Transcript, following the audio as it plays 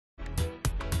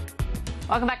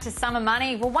Welcome back to Summer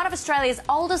Money. Well, one of Australia's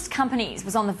oldest companies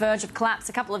was on the verge of collapse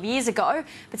a couple of years ago,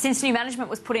 but since new management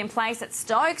was put in place at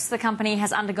Stokes, the company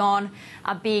has undergone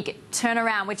a big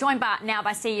turnaround. We're joined now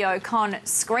by CEO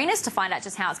Scrinis to find out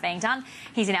just how it's being done.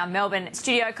 He's in our Melbourne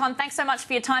studio. Con, thanks so much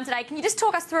for your time today. Can you just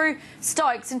talk us through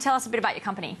Stokes and tell us a bit about your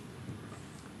company?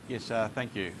 Yes,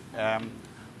 thank you.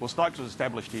 Well, Stokes was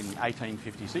established in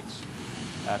 1856.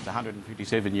 It's a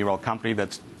 157-year-old company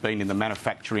that's been in the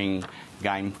manufacturing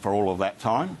game for all of that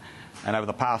time. And over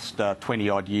the past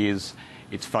 20-odd years,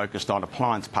 it's focused on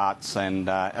appliance parts and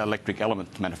electric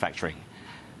element manufacturing.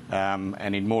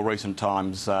 And in more recent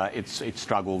times, it's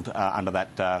struggled under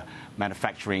that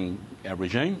manufacturing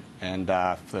regime, and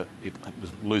it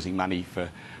was losing money for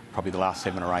probably the last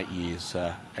 7 or 8 years,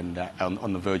 and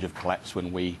on the verge of collapse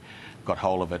when we got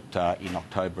hold of it in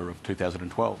October of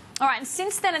 2012. All right, and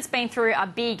since then it's been through a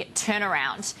big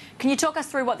turnaround. Can you talk us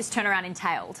through what this turnaround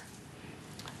entailed?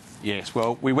 Yes,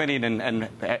 well, we went in and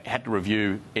had to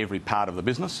review every part of the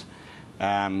business.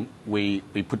 We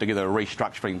put together a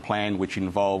restructuring plan which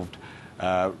involved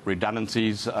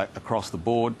redundancies across the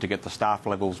board to get the staff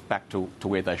levels back to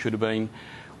where they should have been.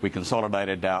 We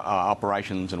consolidated our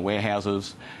operations and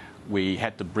warehouses. We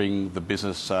had to bring the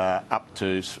business up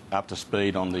to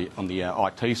speed on the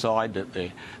IT side.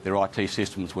 Their IT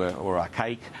systems were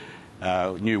archaic.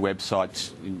 New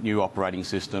websites, new operating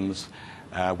systems.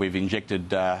 We've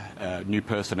injected new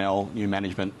personnel, new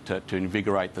management to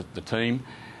invigorate the team,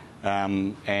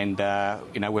 and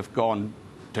we've gone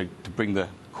to bring the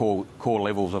core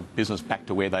levels of business back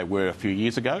to where they were a few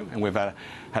years ago, and we've had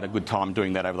a good time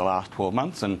doing that over the last 12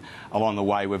 months, and along the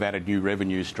way we've added new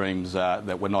revenue streams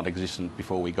that were not existent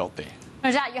before we got there.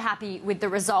 No doubt you're happy with the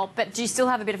result, but do you still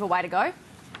have a bit of a way to go?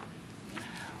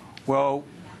 Well,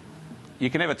 you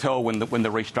can never tell when the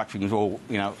restructuring is all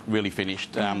really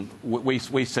finished.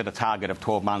 We set a target of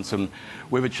 12 months, and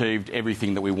we've achieved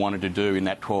everything that we wanted to do in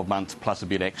that 12 months plus a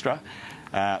bit extra.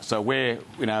 So we're,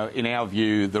 in our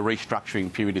view, the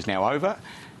restructuring period is now over,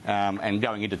 and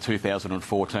going into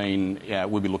 2014,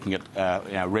 we'll be looking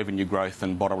at revenue growth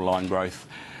and bottom line growth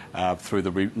through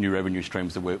the new revenue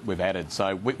streams that we've added.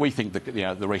 So we think that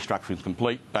the restructuring is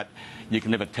complete, but you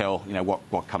can never tell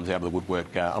what comes out of the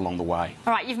woodwork along the way.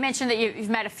 All right, you've mentioned that you've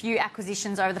made a few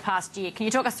acquisitions over the past year. Can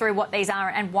you talk us through what these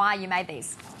are and why you made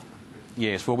these?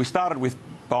 Yes, well, we started with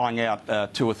buying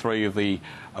out 2 or 3 of the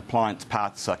appliance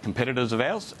parts competitors of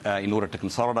ours in order to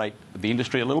consolidate the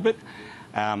industry a little bit.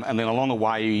 And then along the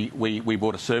way, we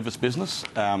bought a service business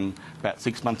about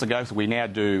 6 months ago. So we now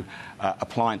do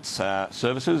appliance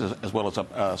services as well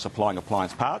as supplying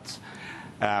appliance parts.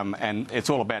 And it's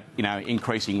all about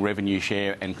increasing revenue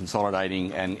share and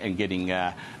consolidating and getting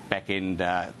back-end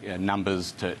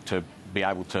numbers to be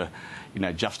able to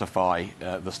justify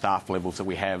the staff levels that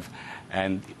we have.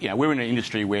 And we're in an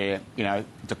industry where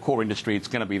it's a core industry. It's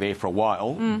going to be there for a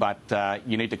while, but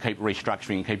you need to keep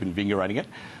restructuring and keep invigorating it.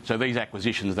 So these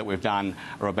acquisitions that we've done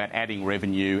are about adding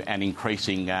revenue and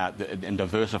increasing and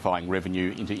diversifying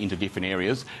revenue into different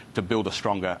areas to build a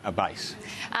stronger base.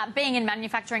 Being in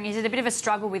manufacturing, is it a bit of a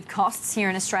struggle with costs here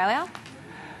in Australia?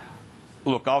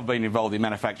 Look, I've been involved in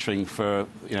manufacturing for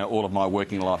all of my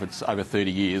working life. It's over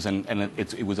 30 years, and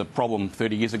it was a problem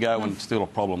 30 years ago and still a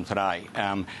problem today.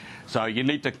 So you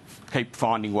need to keep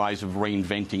finding ways of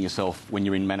reinventing yourself when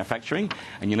you're in manufacturing,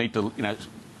 and you need to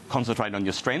concentrate on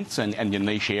your strengths and your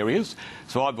niche areas.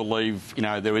 So I believe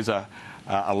there is a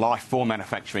life for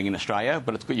manufacturing in Australia,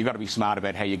 but you've got to be smart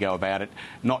about how you go about it,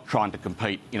 not trying to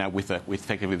compete with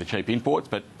effectively the cheap imports,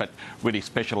 but really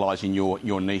specialise in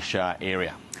your niche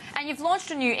area. And you've launched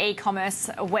a new e-commerce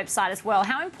website as well.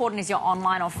 How important is your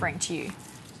online offering to you?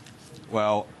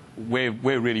 Well, we're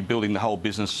really building the whole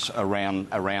business around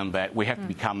that. We have to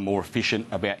become more efficient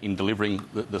in delivering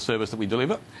the service that we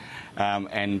deliver.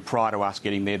 And prior to us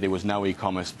getting there was no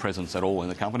e-commerce presence at all in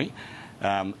the company.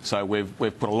 So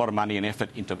we've put a lot of money and effort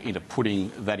into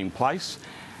putting that in place.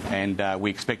 And we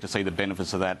expect to see the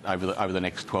benefits of that over the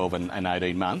next 12 and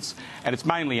 18 months. And it's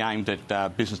mainly aimed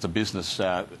at business-to-business,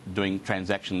 doing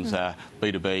transactions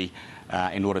B2B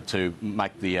in order to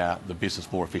make the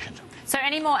business more efficient. So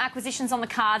any more acquisitions on the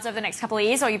cards over the next couple of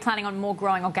years, or are you planning on more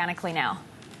growing organically now?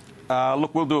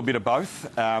 Look, we'll do a bit of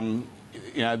both. The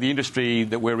industry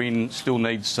that we're in still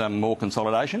needs some more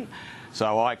consolidation.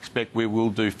 So I expect we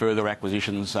will do further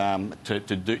acquisitions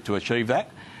to achieve that.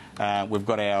 We've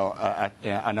got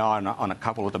an eye on a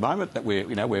couple at the moment that we're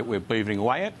beavering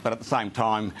away at, but at the same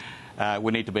time,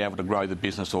 we need to be able to grow the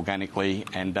business organically,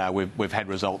 and we've had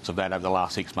results of that over the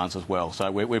last 6 months as well.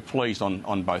 So we're pleased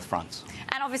on both fronts.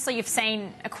 And obviously you've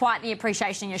seen quite the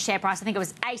appreciation in your share price. I think it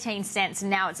was 18 cents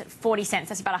and now it's at 40 cents.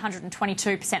 That's about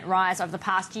 122% rise over the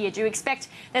past year. Do you expect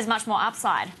there's much more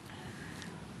upside?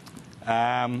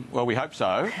 Well, we hope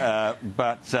so.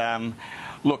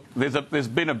 Look, there's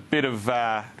been a bit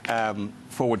of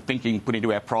forward thinking put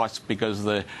into our price because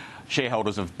the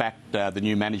shareholders have backed the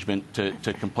new management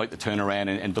to complete the turnaround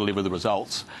and deliver the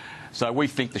results. So we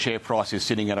think the share price is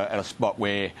sitting at a spot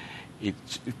where it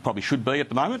probably should be at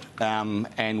the moment,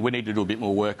 and we need to do a bit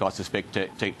more work, I suspect,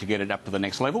 to get it up to the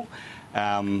next level.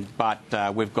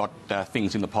 But we've got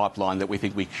things in the pipeline that we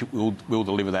think we'll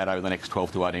deliver that over the next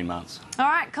 12 to 18 months. All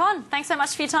right, Con, thanks so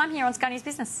much for your time here on Sky News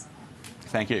Business.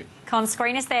 Thank you. Con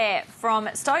Scrinis there from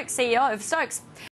Stokes, CEO of Stokes.